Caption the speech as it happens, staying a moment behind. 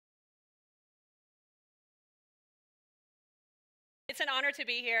It's an honor to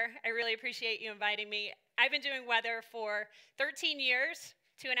be here. I really appreciate you inviting me. I've been doing weather for 13 years,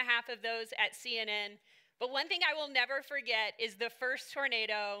 2.5 of those at CNN. But one thing I will never forget is the first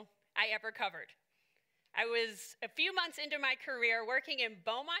tornado I ever covered. I was a few months into my career working in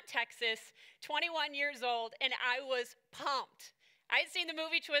Beaumont, Texas, 21 years old, and I was pumped. I had seen the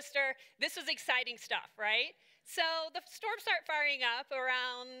movie Twister. This was exciting stuff, right? So the storms start firing up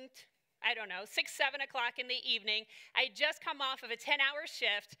around, I don't know, 6, 7 o'clock in the evening. I had just come off of a 10-hour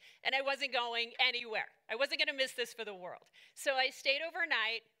shift, and I wasn't going anywhere. I wasn't going to miss this for the world. So I stayed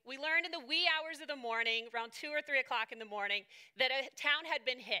overnight. We learned in the wee hours of the morning, around 2 or 3 o'clock in the morning, that a town had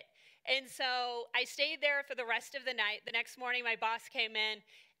been hit. And so I stayed there for the rest of the night. The next morning, my boss came in,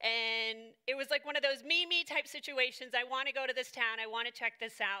 and it was like one of those me type situations. I want to go to this town. I want to check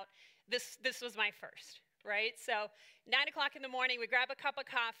this out. This was my first, right? So 9 o'clock in the morning, we grab a cup of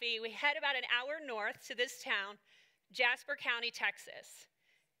coffee. We head about an hour north to this town, Jasper County, Texas.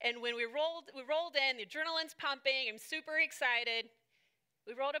 And when we rolled in, the adrenaline's pumping. I'm super excited.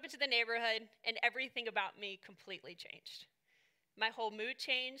 We rolled up into the neighborhood, and everything about me completely changed. My whole mood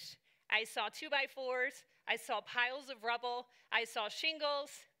changed. I saw 2x4s. I saw piles of rubble. I saw shingles.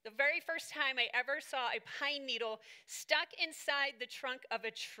 The very first time I ever saw a pine needle stuck inside the trunk of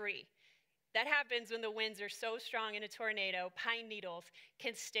a tree. That happens when the winds are so strong in a tornado. Pine needles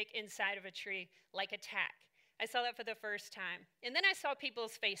can stick inside of a tree like a tack. I saw that for the first time. And then I saw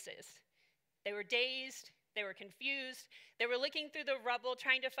people's faces. They were dazed. They were confused. They were looking through the rubble,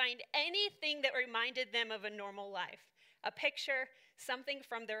 trying to find anything that reminded them of a normal life. A picture, something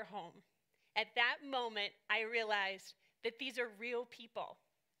from their home. At that moment, I realized that these are real people,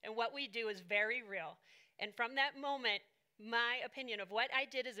 and what we do is very real. And from that moment, my opinion of what I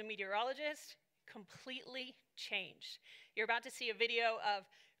did as a meteorologist completely changed. You're about to see a video of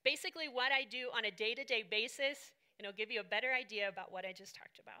basically what I do on a day-to-day basis, and it'll give you a better idea about what I just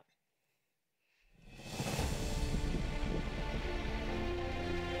talked about.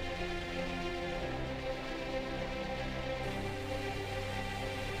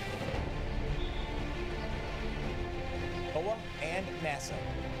 NOAA and NASA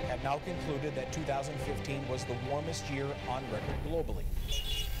have now concluded that 2015 was the warmest year on record globally.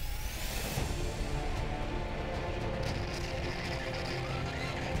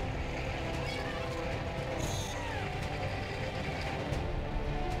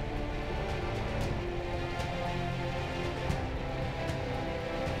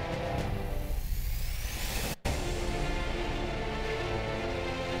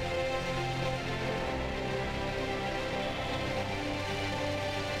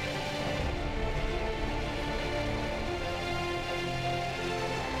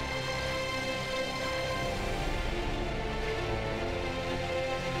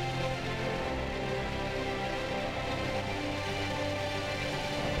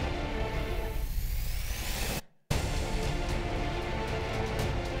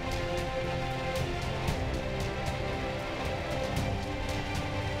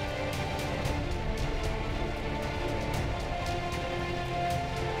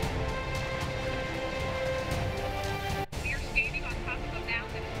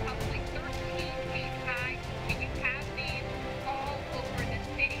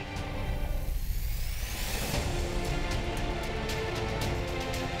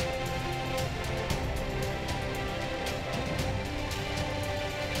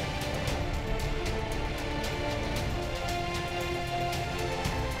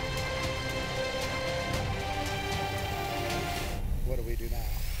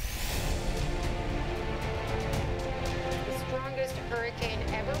 Hurricane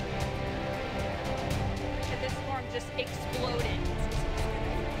ever. And this storm just exploded.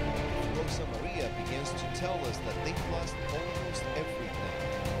 Rosa Maria begins to tell us that they've lost almost everything.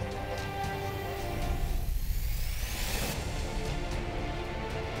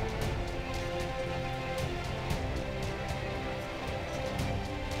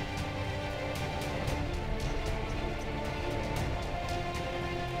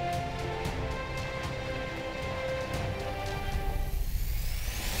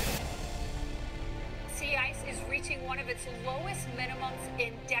 One of its lowest minimums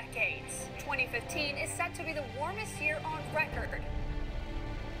in decades. 2015 is set to be the warmest year on record.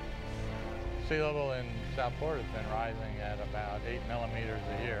 Sea level in South Florida has been rising at about 8 millimeters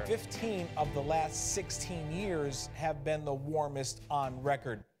a year. 15 of the last 16 years have been the warmest on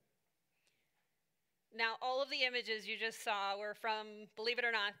record. Now, all of the images you just saw were from, believe it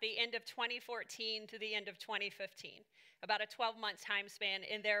or not, the end of 2014 to the end of 2015. About a 12-month time span,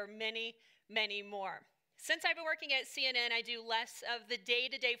 and there are many, many more. Since I've been working at CNN, I do less of the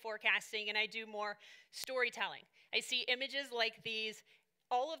day-to-day forecasting and I do more storytelling. I see images like these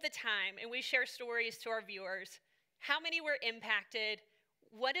all of the time, and we share stories to our viewers. How many were impacted?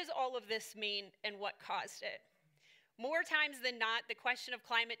 What does all of this mean, and what caused it? More times than not, the question of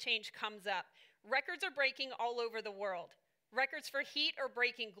climate change comes up. Records are breaking all over the world. Records for heat are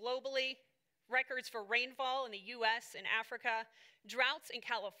breaking globally. Records for rainfall in the US and Africa. Droughts in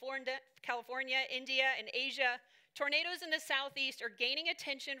California, India, and Asia. Tornadoes in the southeast are gaining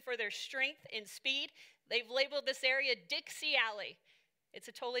attention for their strength and speed. They've labeled this area Dixie Alley. It's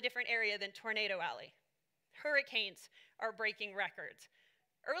a totally different area than Tornado Alley. Hurricanes are breaking records.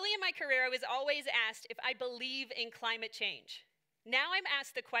 Early in my career, I was always asked if I believe in climate change. Now I'm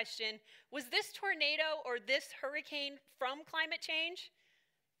asked the question, was this tornado or this hurricane from climate change?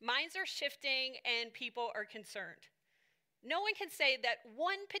 Minds are shifting and people are concerned. No one can say that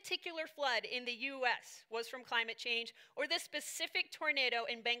one particular flood in the US was from climate change or this specific tornado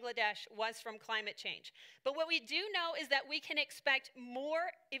in Bangladesh was from climate change. But what we do know is that we can expect more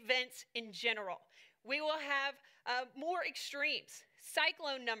events in general. We will have more extremes.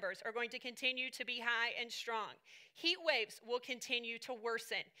 Cyclone numbers are going to continue to be high and strong. Heat waves will continue to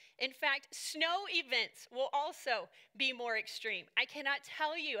worsen. In fact, snow events will also be more extreme. I cannot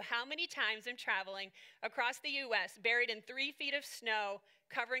tell you how many times I'm traveling across the US, buried in 3 feet of snow,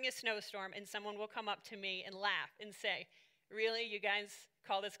 covering a snowstorm, and someone will come up to me and laugh and say, "Really, you guys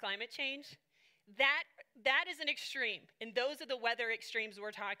call this climate change?" That is an extreme, and those are the weather extremes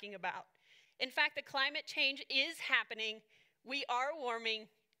we're talking about. In fact, the climate change is happening. We are warming.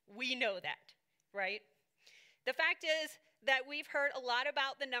 We know that, right? The fact is that we've heard a lot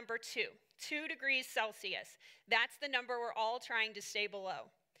about the number 2 degrees Celsius. That's the number we're all trying to stay below.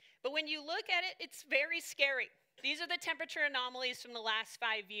 But when you look at it, it's very scary. These are the temperature anomalies from the last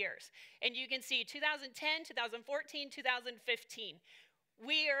 5 years. And you can see 2010, 2014, 2015.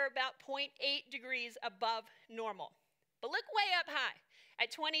 We are about 0.8 degrees above normal. But look way up high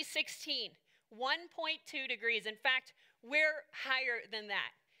at 2016, 1.2 degrees. In fact, we're higher than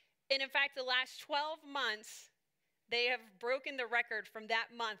that. And in fact, the last 12 months, they have broken the record from that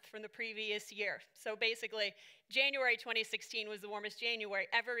month from the previous year. So basically, January 2016 was the warmest January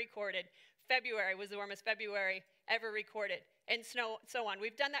ever recorded. February was the warmest February ever recorded, and so on.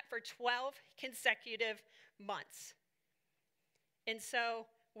 We've done that for 12 consecutive months. And so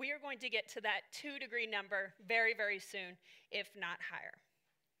we are going to get to that 2-degree number very, very soon, if not higher.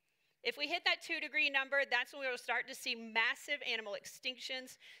 If we hit that 2-degree number, that's when we will start to see massive animal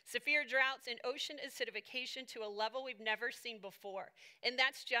extinctions, severe droughts, and ocean acidification to a level we've never seen before. And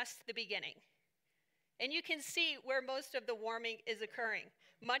that's just the beginning. And you can see where most of the warming is occurring.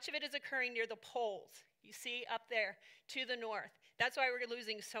 Much of it is occurring near the poles. You see up there to the north. That's why we're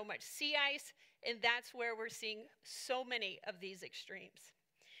losing so much sea ice, and that's where we're seeing so many of these extremes.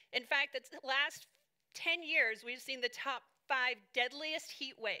 In fact, the last 10 years, we've seen the top 5 deadliest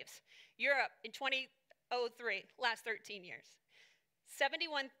heat waves. Europe in 2003, last 13 years.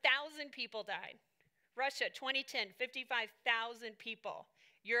 71,000 people died. Russia, 2010, 55,000 people.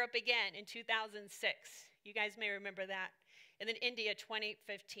 Europe again in 2006. You guys may remember that. And then India,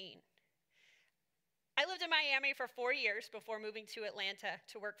 2015. I lived in Miami for 4 years before moving to Atlanta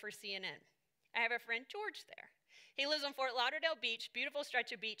to work for CNN. I have a friend, George, there. He lives on Fort Lauderdale Beach, beautiful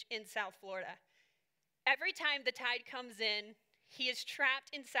stretch of beach in South Florida. Every time the tide comes in, he is trapped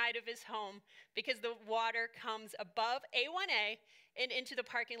inside of his home because the water comes above A1A and into the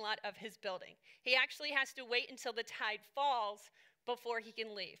parking lot of his building. He actually has to wait until the tide falls before he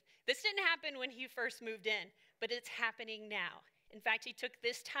can leave. This didn't happen when he first moved in, but it's happening now. In fact, he took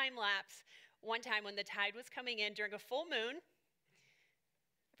this time lapse one time when the tide was coming in during a full moon.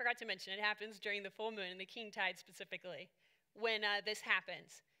 I forgot to mention, it happens during the full moon and the king tide specifically when this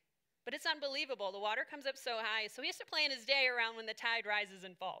happens. But it's unbelievable. The water comes up so high, so he has to plan his day around when the tide rises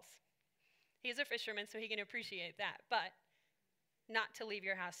and falls. He's a fisherman, so he can appreciate that, but not to leave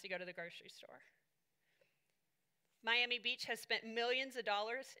your house to go to the grocery store. Miami Beach has spent millions of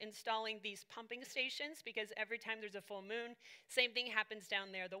dollars installing these pumping stations because every time there's a full moon, same thing happens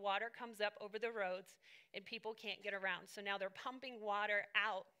down there. The water comes up over the roads and people can't get around. So now they're pumping water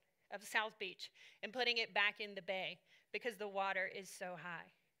out of South Beach and putting it back in the bay because the water is so high.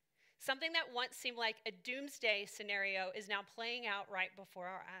 Something that once seemed like a doomsday scenario is now playing out right before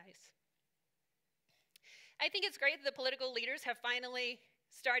our eyes. I think it's great that the political leaders have finally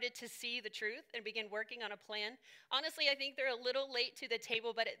started to see the truth and begin working on a plan. Honestly, I think they're a little late to the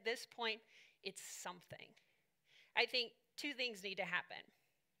table, but at this point, it's something. I think 2 things need to happen.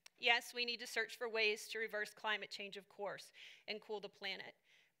 Yes, we need to search for ways to reverse climate change, of course, and cool the planet.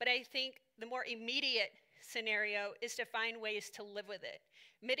 But I think the more immediate scenario is to find ways to live with it.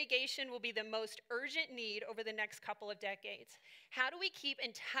 Mitigation will be the most urgent need over the next couple of decades. How do we keep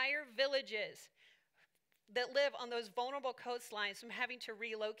entire villages that live on those vulnerable coastlines from having to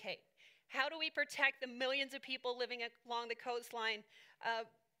relocate? How do we protect the millions of people living along the coastline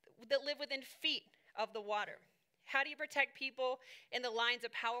that live within feet of the water? How do you protect people in the lines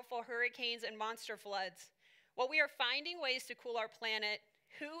of powerful hurricanes and monster floods? Well, we are finding ways to cool our planet.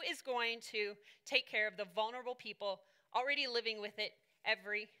 Who is going to take care of the vulnerable people already living with it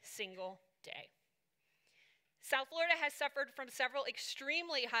every single day? South Florida has suffered from several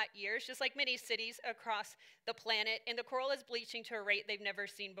extremely hot years, just like many cities across the planet, and the coral is bleaching to a rate they've never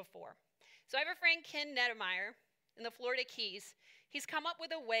seen before. So I have a friend, Ken Nettemeyer, in the Florida Keys. He's come up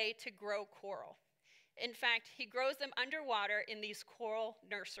with a way to grow coral. In fact, he grows them underwater in these coral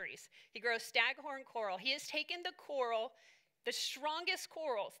nurseries. He grows staghorn coral. He has taken the coral, the strongest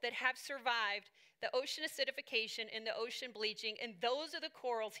corals that have survived the ocean acidification and the ocean bleaching, and those are the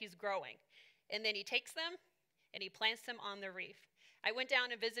corals he's growing. And then he takes them and he plants them on the reef. I went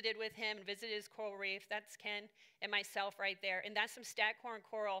down and visited with him and visited his coral reef. That's Ken and myself right there. And that's some staghorn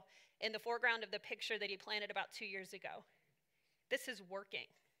coral in the foreground of the picture that he planted about 2 years ago. This is working.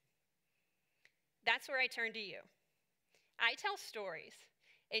 That's where I turn to you. I tell stories,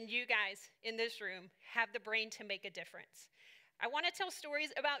 and you guys in this room have the brain to make a difference. I want to tell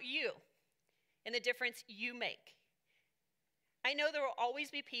stories about you and the difference you make. I know there will always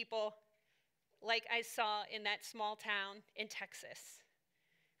be people like I saw in that small town in Texas.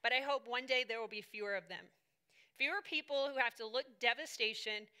 But I hope one day there will be fewer of them. Fewer people who have to look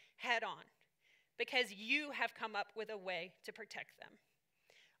devastation head on because you have come up with a way to protect them.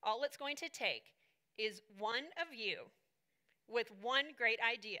 All it's going to take is one of you with one great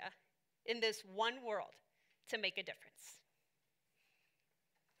idea in this one world to make a difference.